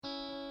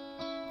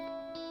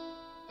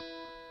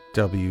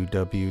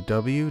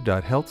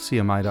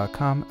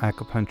www.healthcmi.com.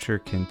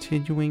 Acupuncture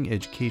continuing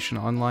education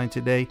online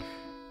today.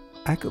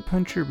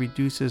 Acupuncture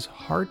reduces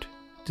heart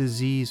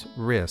disease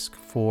risk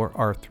for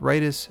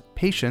arthritis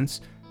patients.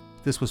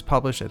 This was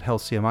published at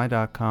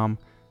healthcmi.com,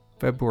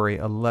 February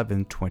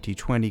 11,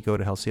 2020. Go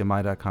to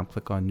healthcmi.com,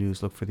 click on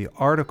news, look for the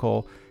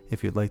article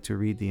if you'd like to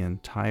read the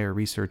entire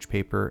research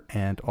paper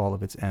and all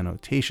of its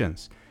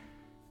annotations.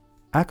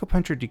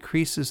 Acupuncture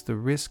decreases the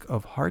risk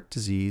of heart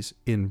disease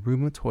in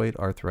rheumatoid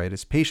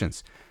arthritis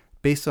patients.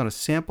 Based on a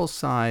sample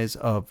size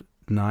of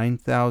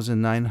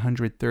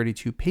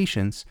 9,932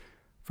 patients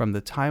from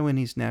the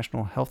Taiwanese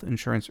National Health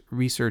Insurance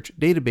Research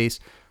Database,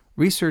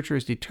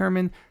 researchers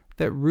determined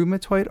that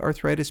rheumatoid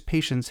arthritis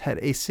patients had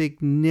a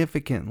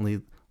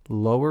significantly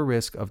lower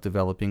risk of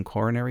developing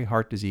coronary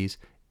heart disease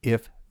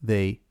if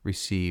they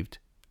received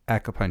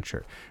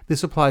acupuncture.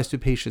 This applies to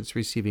patients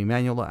receiving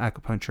manual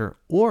acupuncture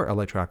or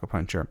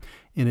electroacupuncture.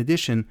 In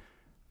addition,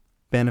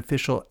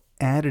 beneficial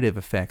additive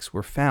effects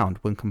were found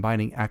when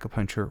combining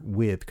acupuncture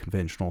with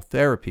conventional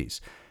therapies.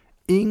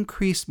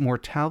 Increased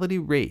mortality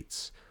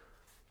rates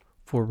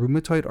for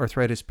rheumatoid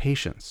arthritis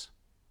patients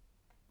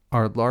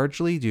are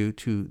largely due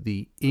to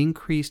the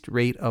increased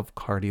rate of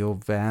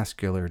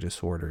cardiovascular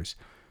disorders.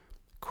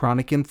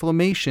 Chronic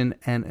inflammation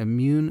and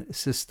immune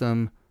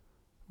system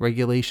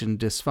regulation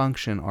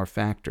dysfunction are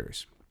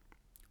factors.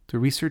 The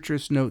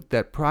researchers note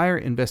that prior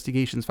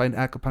investigations find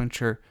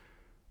acupuncture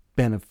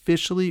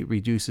beneficially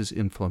reduces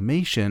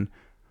inflammation,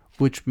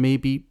 which may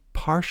be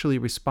partially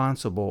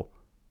responsible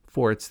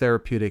for its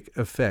therapeutic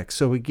effects.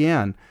 So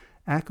again,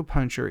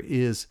 acupuncture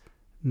is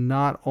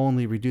not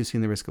only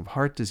reducing the risk of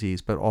heart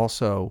disease, but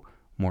also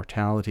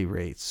mortality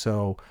rates.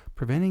 So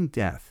preventing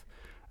death.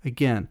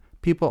 Again,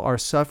 people are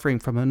suffering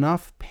from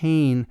enough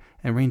pain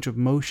and range of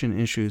motion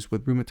issues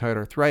with rheumatoid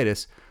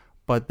arthritis,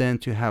 but then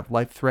to have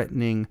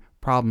life-threatening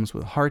problems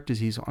with heart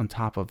disease on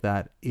top of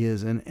that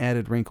is an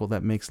added wrinkle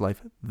that makes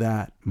life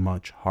that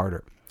much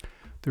harder.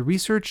 The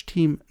research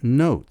team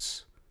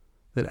notes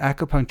that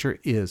acupuncture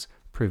is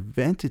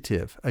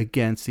preventative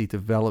against the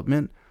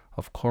development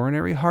of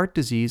coronary heart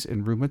disease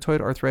in rheumatoid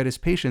arthritis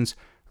patients,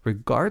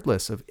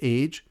 regardless of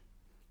age,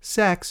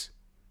 sex,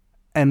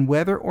 and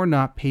whether or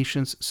not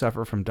patients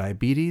suffer from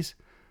diabetes,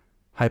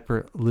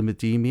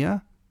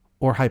 hyperlipidemia,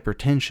 or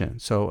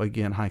hypertension, so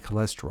again, high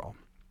cholesterol.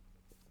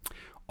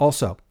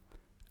 Also,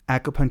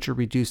 acupuncture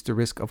reduced the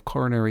risk of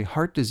coronary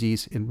heart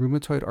disease in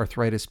rheumatoid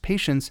arthritis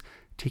patients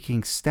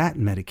taking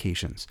statin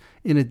medications.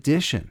 In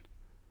addition,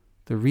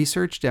 the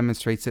research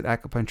demonstrates that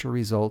acupuncture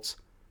results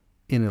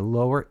in a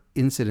lower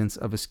incidence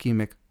of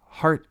ischemic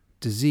heart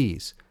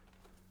disease.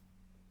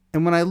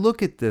 And when I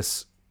look at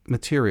this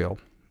material,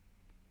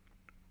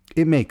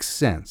 it makes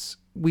sense.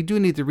 We do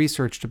need the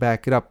research to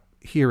back it up.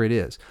 Here it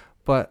is.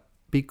 But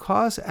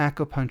because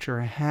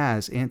acupuncture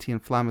has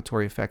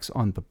anti-inflammatory effects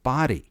on the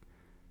body,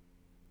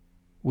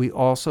 we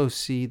also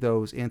see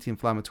those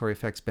anti-inflammatory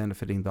effects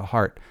benefiting the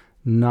heart,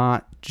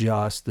 not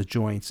just the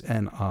joints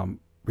and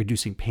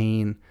reducing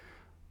pain,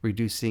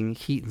 reducing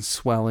heat and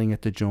swelling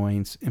at the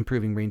joints,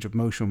 improving range of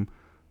motion.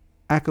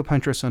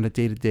 Acupuncturists on a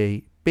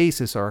day-to-day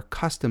basis are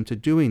accustomed to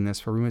doing this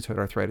for rheumatoid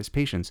arthritis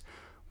patients,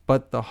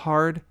 but the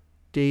hard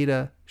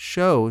data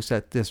shows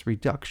that this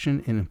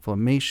reduction in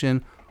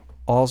inflammation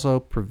also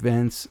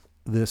prevents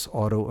this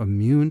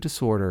autoimmune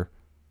disorder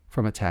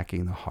from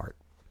attacking the heart.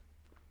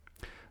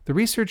 The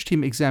research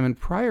team examined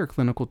prior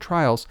clinical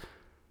trials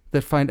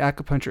that find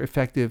acupuncture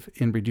effective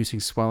in reducing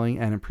swelling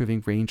and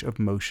improving range of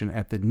motion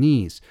at the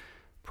knees.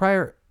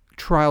 Prior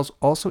trials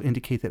also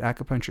indicate that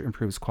acupuncture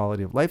improves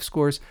quality of life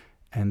scores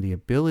and the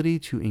ability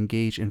to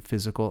engage in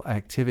physical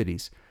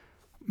activities.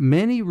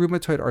 Many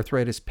rheumatoid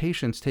arthritis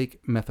patients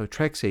take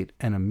methotrexate,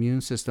 an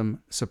immune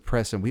system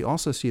suppressant. We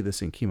also see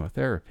this in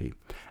chemotherapy.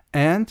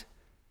 And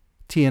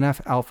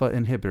TNF-alpha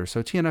inhibitor.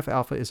 So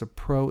TNF-alpha is a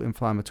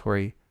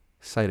pro-inflammatory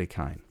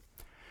cytokine.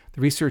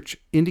 The research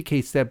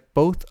indicates that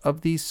both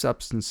of these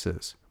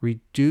substances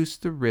reduce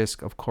the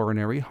risk of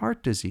coronary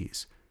heart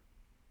disease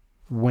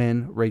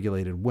when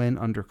regulated, when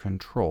under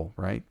control,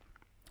 right?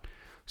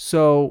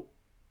 So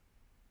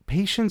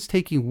patients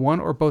taking one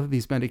or both of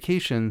these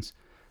medications,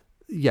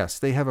 yes,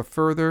 they have a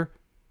further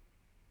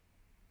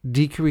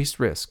decreased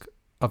risk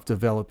of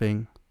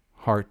developing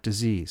heart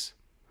disease.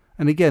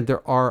 And again,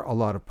 there are a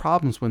lot of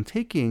problems when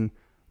taking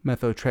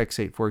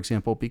methotrexate, for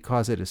example,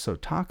 because it is so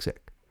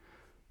toxic.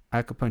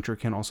 Acupuncture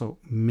can also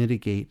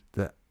mitigate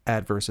the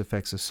adverse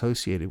effects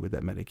associated with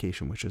that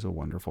medication, which is a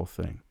wonderful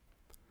thing.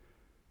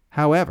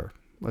 However,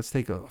 let's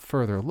take a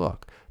further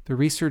look. The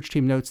research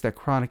team notes that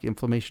chronic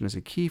inflammation is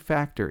a key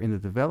factor in the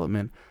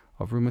development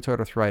of rheumatoid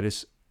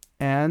arthritis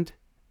and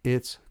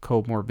its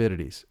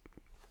comorbidities.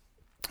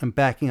 I'm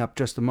backing up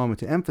just a moment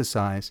to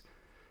emphasize,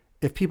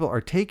 if people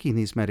are taking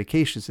these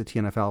medications, the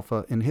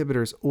TNF-alpha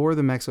inhibitors or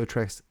the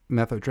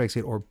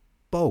methotrexate or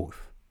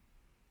both,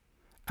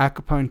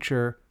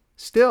 acupuncture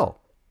still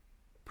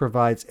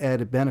provides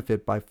added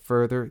benefit by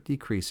further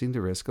decreasing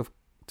the risk of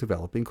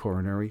developing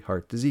coronary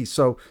heart disease.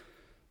 So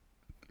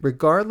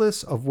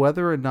regardless of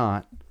whether or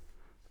not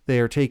they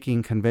are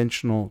taking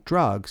conventional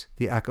drugs,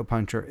 the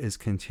acupuncture is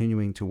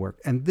continuing to work.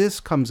 And this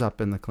comes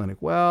up in the clinic.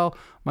 Well,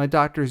 my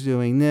doctor's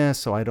doing this,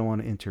 so I don't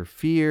want to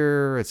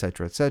interfere,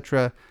 etc.,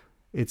 etc.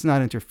 It's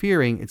not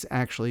interfering, it's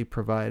actually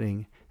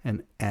providing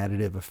an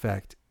additive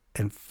effect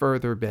and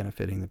further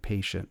benefiting the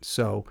patient.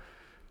 So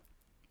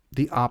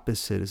the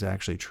opposite is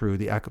actually true.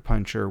 The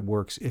acupuncture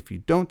works if you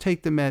don't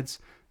take the meds,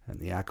 and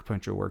the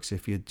acupuncture works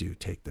if you do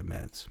take the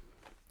meds.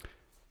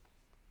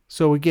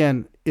 So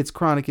again, it's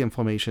chronic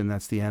inflammation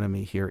that's the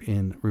enemy here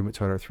in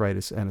rheumatoid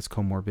arthritis and its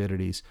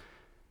comorbidities.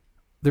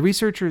 The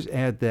researchers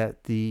add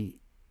that the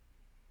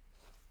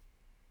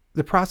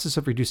process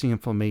of reducing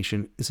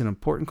inflammation is an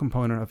important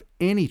component of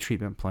any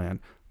treatment plan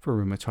for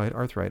rheumatoid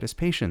arthritis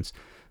patients.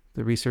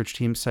 The research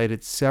team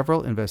cited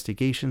several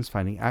investigations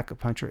finding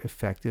acupuncture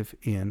effective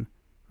in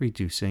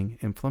reducing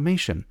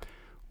inflammation.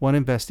 One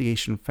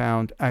investigation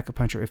found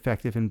acupuncture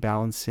effective in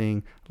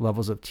balancing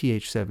levels of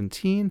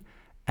Th17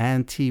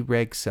 and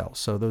Treg cells.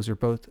 So those are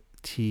both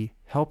T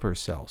helper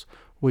cells,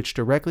 which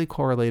directly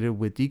correlated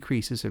with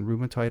decreases in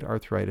rheumatoid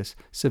arthritis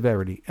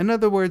severity. In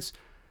other words,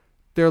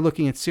 they're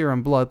looking at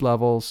serum blood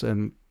levels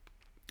and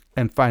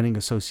finding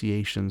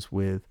associations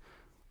with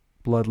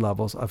blood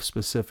levels of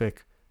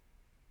specific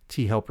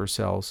T helper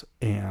cells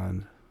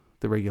and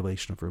the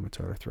regulation of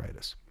rheumatoid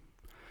arthritis.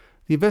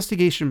 The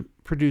investigation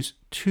produced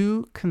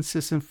two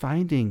consistent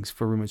findings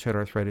for rheumatoid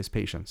arthritis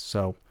patients.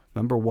 So,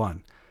 number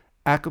one,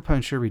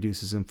 acupuncture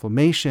reduces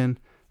inflammation,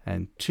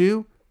 and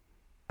two,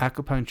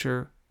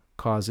 acupuncture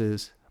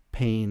causes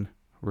pain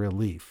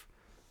relief.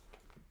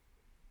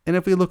 And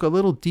if we look a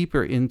little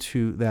deeper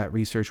into that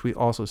research, we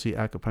also see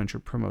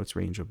acupuncture promotes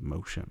range of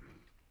motion.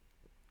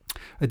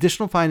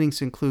 Additional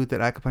findings include that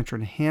acupuncture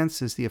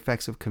enhances the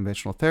effects of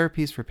conventional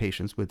therapies for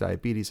patients with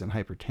diabetes and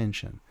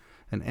hypertension,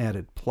 an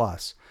added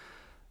plus.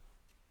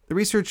 The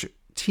research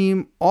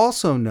team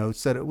also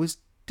notes that it was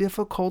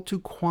difficult to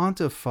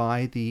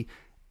quantify the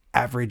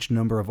average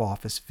number of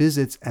office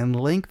visits and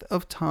length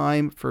of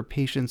time for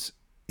patients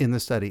in the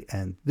study,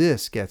 and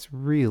this gets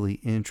really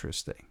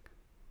interesting.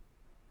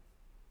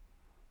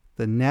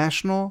 The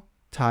National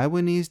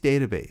Taiwanese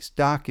Database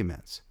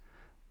documents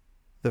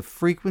the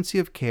frequency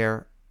of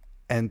care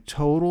and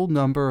total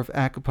number of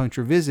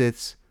acupuncture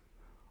visits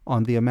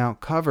on the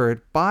amount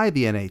covered by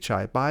the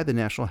NHI, by the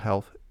National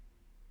Health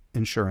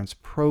Insurance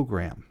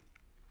Program.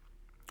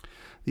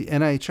 The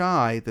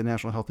NHI, the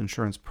National Health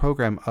Insurance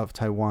Program of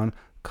Taiwan,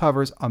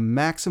 covers a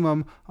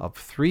maximum of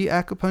 3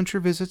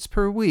 acupuncture visits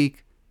per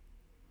week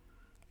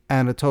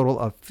and a total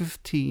of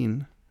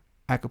 15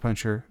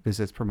 acupuncture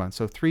visits per month.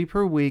 So 3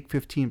 per week,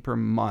 15 per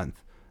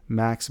month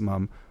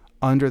maximum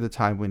under the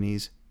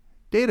Taiwanese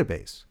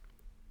database.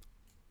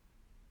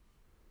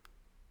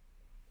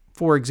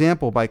 For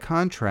example, by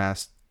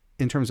contrast,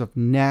 in terms of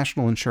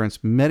national insurance,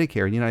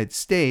 Medicare in the United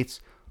States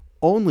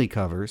only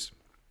covers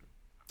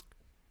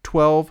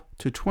 12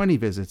 to 20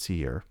 visits a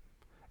year,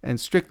 and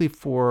strictly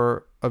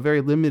for a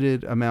very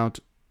limited amount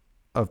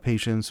of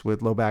patients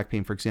with low back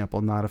pain, for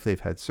example, not if they've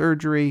had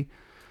surgery,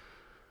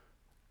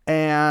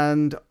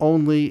 and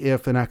only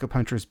if an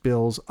acupuncturist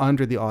bills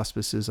under the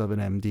auspices of an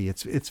MD.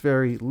 It's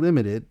very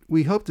limited.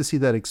 We hope to see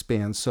that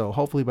expand, so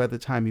hopefully by the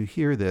time you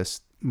hear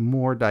this,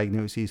 more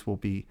diagnoses will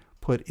be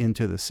put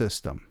into the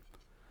system.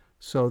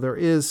 So there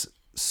is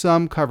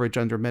some coverage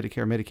under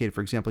Medicare, Medicaid,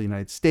 for example, the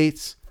United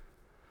States.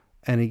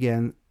 And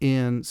again,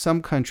 in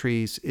some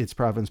countries, it's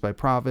province by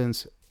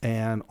province.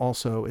 And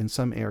also in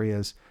some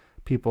areas,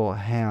 people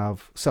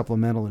have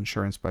supplemental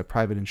insurance by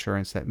private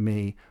insurance that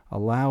may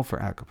allow for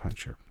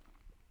acupuncture.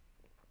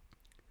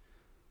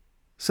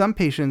 Some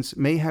patients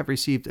may have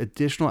received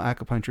additional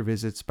acupuncture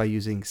visits by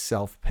using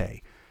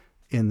self-pay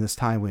in this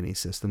Taiwanese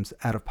system's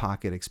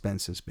out-of-pocket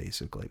expenses,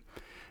 basically.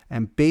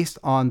 And based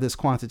on this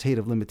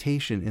quantitative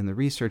limitation in the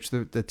research,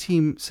 the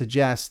team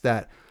suggests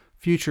that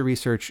future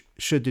research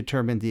should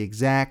determine the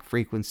exact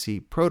frequency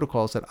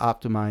protocols that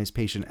optimize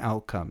patient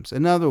outcomes.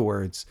 In other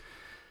words,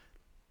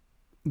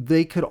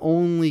 they could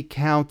only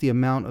count the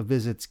amount of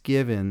visits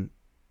given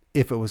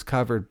if it was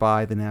covered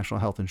by the National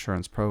Health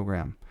Insurance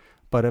Program.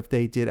 But if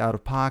they did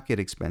out-of-pocket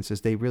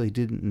expenses, they really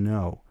didn't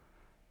know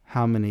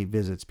how many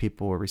visits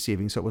people were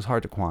receiving, so it was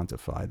hard to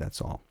quantify, that's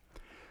all.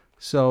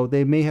 So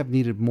they may have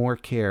needed more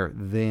care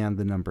than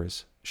the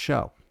numbers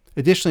show.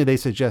 Additionally, they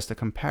suggest a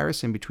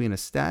comparison between a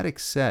static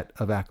set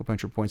of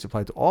acupuncture points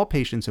applied to all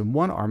patients in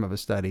one arm of a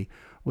study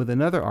with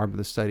another arm of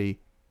the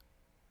study,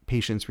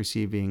 patients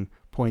receiving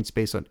points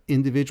based on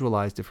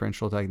individualized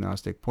differential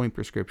diagnostic point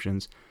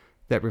prescriptions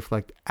that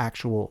reflect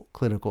actual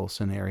clinical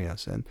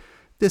scenarios. And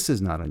this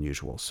is not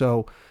unusual.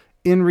 So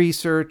in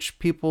research,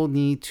 people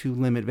need to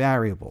limit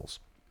variables.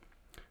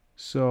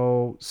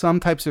 So some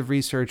types of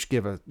research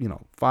give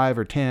 5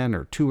 or 10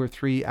 or 2 or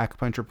 3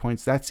 acupuncture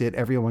points. That's it.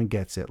 Everyone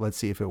gets it. Let's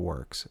see if it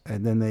works.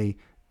 And then they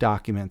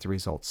document the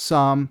results.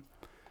 Some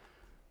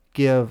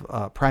give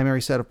a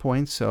primary set of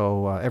points.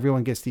 So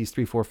everyone gets these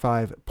 3, 4,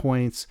 5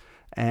 points.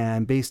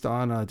 And based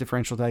on a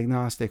differential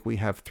diagnostic, we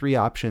have 3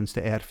 options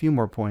to add a few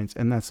more points.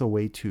 And that's a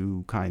way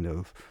to kind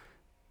of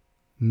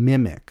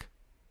mimic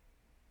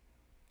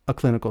a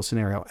clinical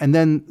scenario. And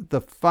then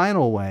the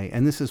final way,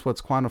 and this is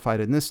what's quantified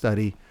in this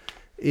study,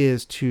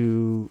 is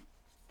to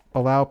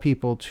allow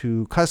people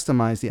to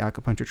customize the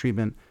acupuncture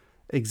treatment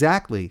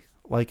exactly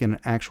like an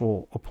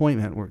actual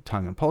appointment, where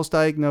tongue and pulse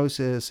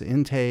diagnosis,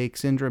 intake,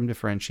 syndrome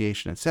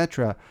differentiation,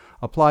 etc.,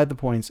 apply the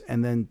points,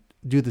 and then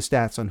do the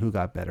stats on who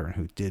got better and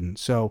who didn't.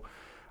 So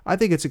I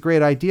think it's a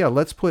great idea.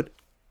 Let's put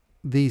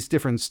these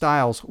different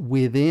styles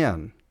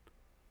within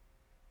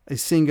a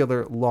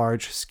singular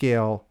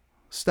large-scale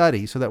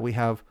study so that we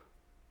have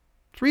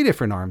 3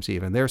 different arms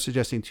even. They're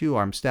suggesting 2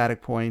 arms,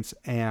 static points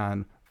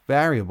and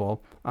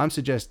variable. I'm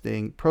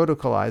suggesting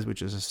protocolized,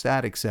 which is a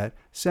static set,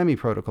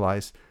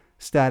 semi-protocolized,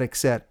 static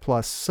set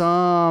plus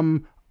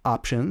some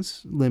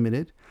options,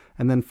 limited,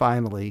 and then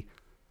finally,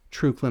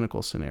 true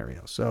clinical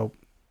scenario. So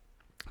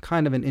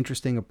kind of an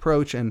interesting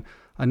approach and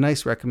a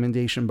nice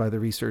recommendation by the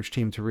research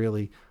team to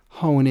really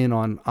hone in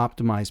on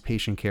optimized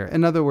patient care.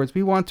 In other words,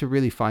 we want to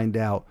really find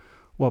out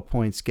what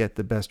points get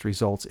the best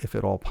results, if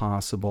at all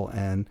possible,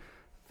 and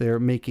they're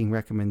making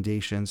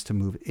recommendations to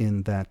move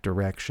in that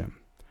direction.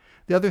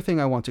 The other thing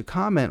I want to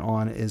comment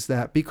on is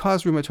that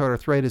because rheumatoid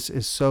arthritis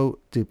is so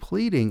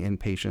depleting in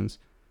patients,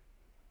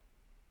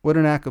 what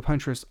an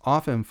acupuncturist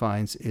often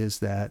finds is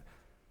that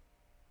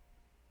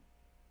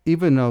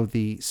even though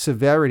the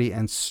severity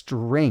and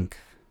strength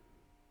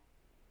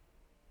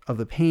of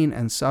the pain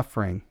and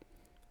suffering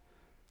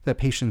that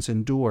patients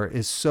endure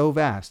is so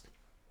vast,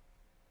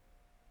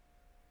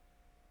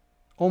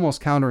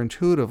 almost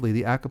counterintuitively,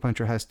 the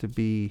acupuncture has to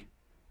be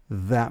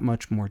that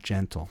much more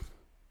gentle.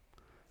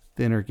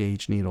 Thinner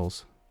gauge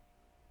needles,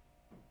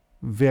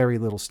 very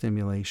little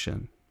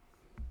stimulation.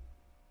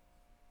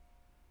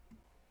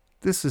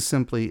 This is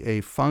simply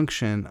a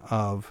function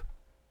of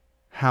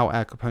how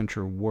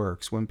acupuncture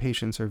works. When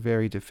patients are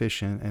very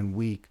deficient and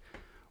weak,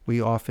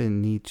 we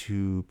often need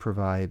to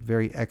provide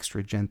very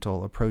extra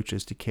gentle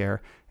approaches to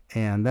care,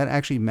 and that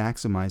actually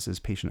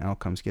maximizes patient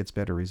outcomes, gets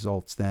better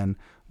results than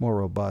more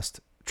robust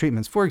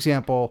treatments. For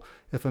example,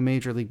 if a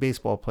Major League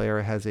Baseball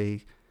player has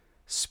a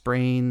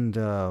sprained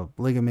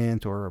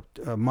ligament or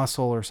a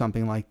muscle or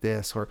something like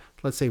this, or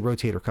let's say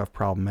rotator cuff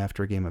problem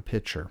after a game, a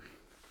pitcher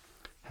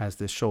has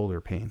this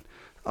shoulder pain,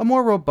 a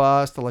more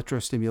robust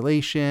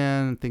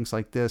electrostimulation, things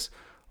like this,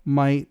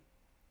 might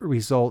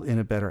result in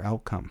a better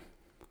outcome.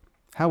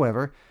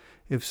 However,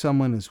 if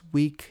someone is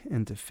weak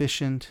and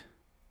deficient,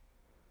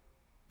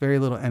 very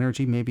little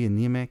energy, maybe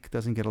anemic,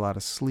 doesn't get a lot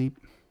of sleep,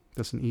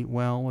 doesn't eat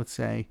well, let's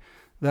say,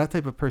 that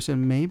type of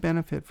person may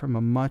benefit from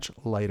a much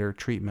lighter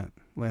treatment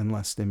and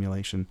less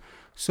stimulation.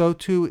 So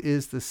too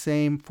is the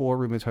same for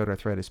rheumatoid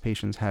arthritis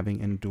patients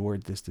having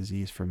endured this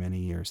disease for many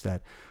years.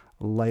 That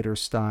lighter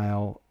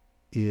style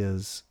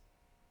is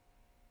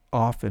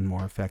often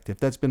more effective.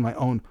 That's been my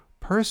own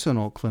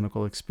personal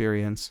clinical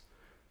experience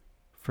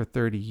for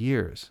 30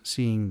 years,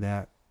 seeing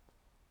that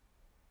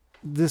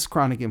this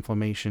chronic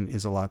inflammation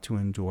is a lot to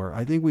endure.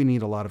 I think we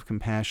need a lot of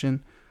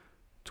compassion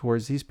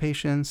towards these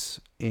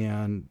patients,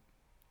 and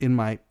in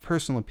my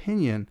personal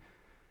opinion,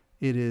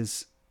 it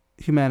is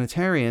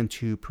humanitarian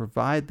to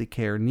provide the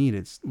care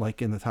needed,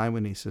 like in the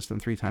Taiwanese system,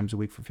 3 times a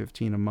week for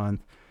 $15 a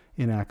month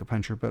in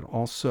acupuncture, but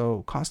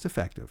also cost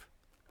effective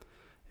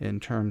in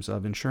terms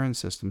of insurance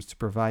systems to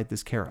provide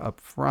this care up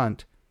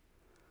front.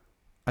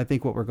 I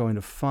think what we're going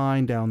to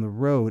find down the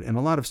road, and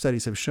a lot of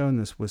studies have shown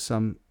this with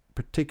some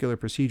particular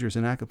procedures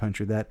in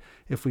acupuncture, that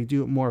if we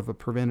do more of a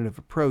preventative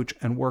approach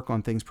and work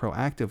on things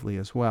proactively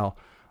as well,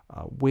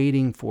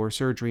 waiting for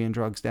surgery and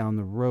drugs down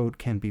the road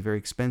can be very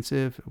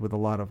expensive with a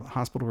lot of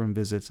hospital room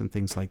visits and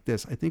things like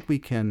this. I think we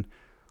can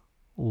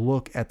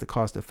look at the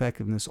cost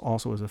effectiveness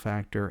also as a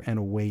factor and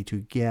a way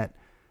to get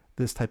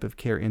this type of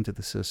care into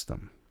the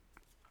system.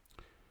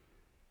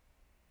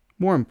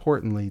 More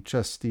importantly,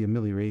 just the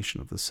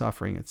amelioration of the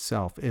suffering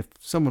itself. If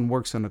someone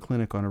works in a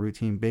clinic on a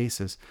routine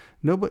basis,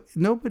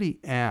 nobody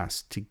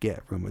asks to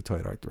get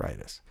rheumatoid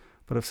arthritis.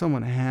 But if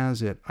someone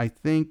has it, I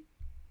think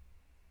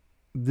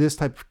this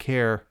type of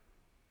care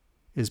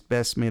is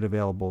best made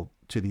available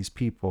to these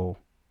people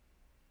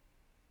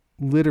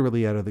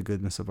literally out of the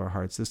goodness of our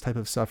hearts. This type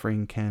of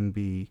suffering can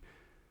be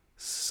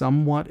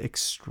somewhat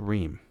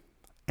extreme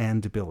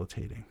and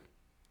debilitating.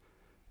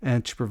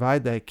 And to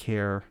provide that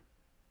care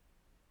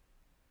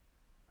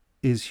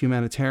is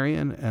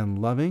humanitarian and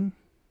loving,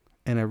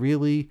 and a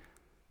really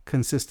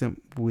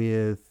consistent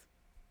with,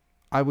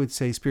 I would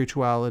say,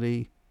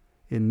 spirituality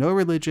in no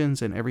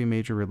religions and every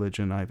major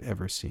religion I've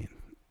ever seen.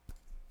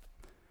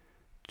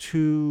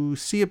 To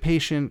see a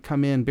patient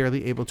come in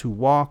barely able to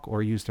walk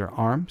or use their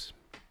arms,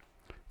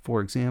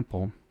 for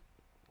example,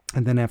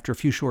 and then after a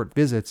few short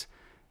visits,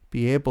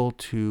 be able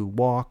to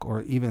walk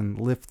or even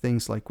lift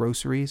things like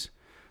groceries.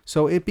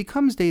 So it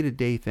becomes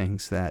day-to-day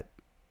things that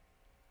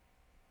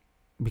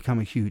become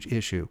a huge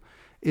issue.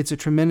 It's a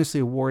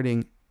tremendously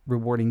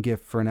rewarding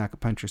gift for an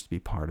acupuncturist to be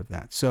part of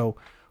that. So,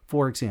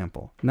 for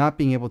example, not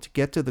being able to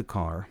get to the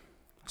car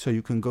so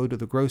you can go to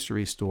the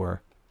grocery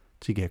store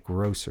to get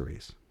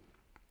groceries.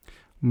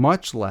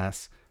 Much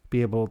less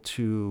be able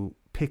to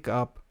pick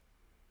up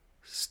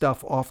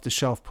stuff off the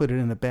shelf, put it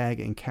in a bag,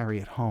 and carry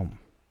it home.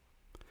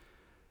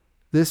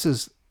 This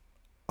is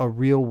a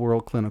real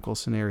world clinical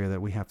scenario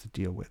that we have to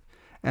deal with.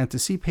 And to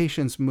see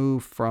patients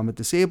move from a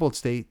disabled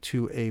state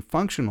to a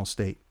functional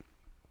state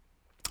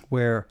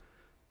where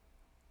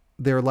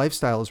their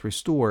lifestyle is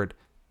restored,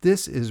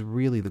 this is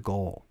really the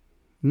goal.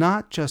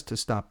 Not just to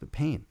stop the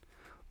pain,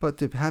 but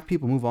to have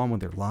people move on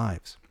with their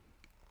lives.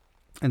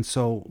 And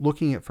so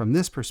looking at from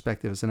this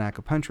perspective as an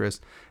acupuncturist,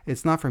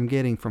 it's not from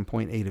getting from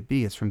point A to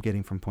B, it's from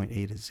getting from point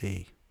A to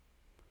Z.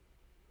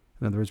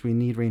 In other words, we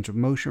need range of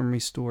motion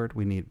restored,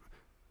 we need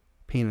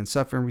pain and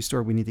suffering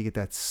restored, we need to get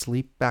that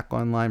sleep back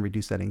online,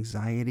 reduce that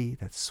anxiety,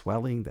 that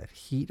swelling, that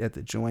heat at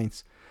the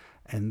joints,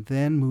 and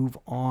then move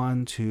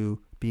on to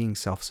being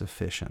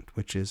self-sufficient,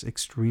 which is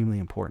extremely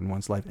important in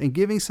one's life. And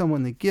giving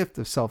someone the gift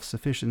of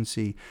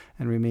self-sufficiency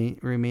and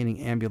remaining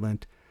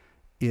ambulant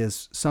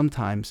is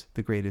sometimes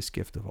the greatest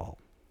gift of all.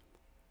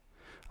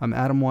 I'm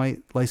Adam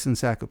White,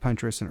 licensed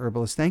acupuncturist and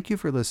herbalist. Thank you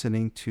for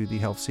listening to the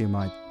Health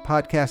CMI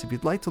podcast. If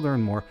you'd like to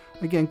learn more,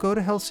 again, go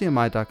to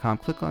healthcmi.com,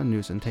 click on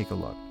news, and take a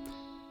look.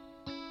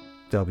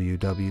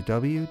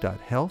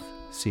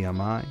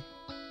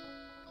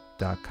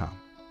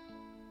 www.healthcmi.com.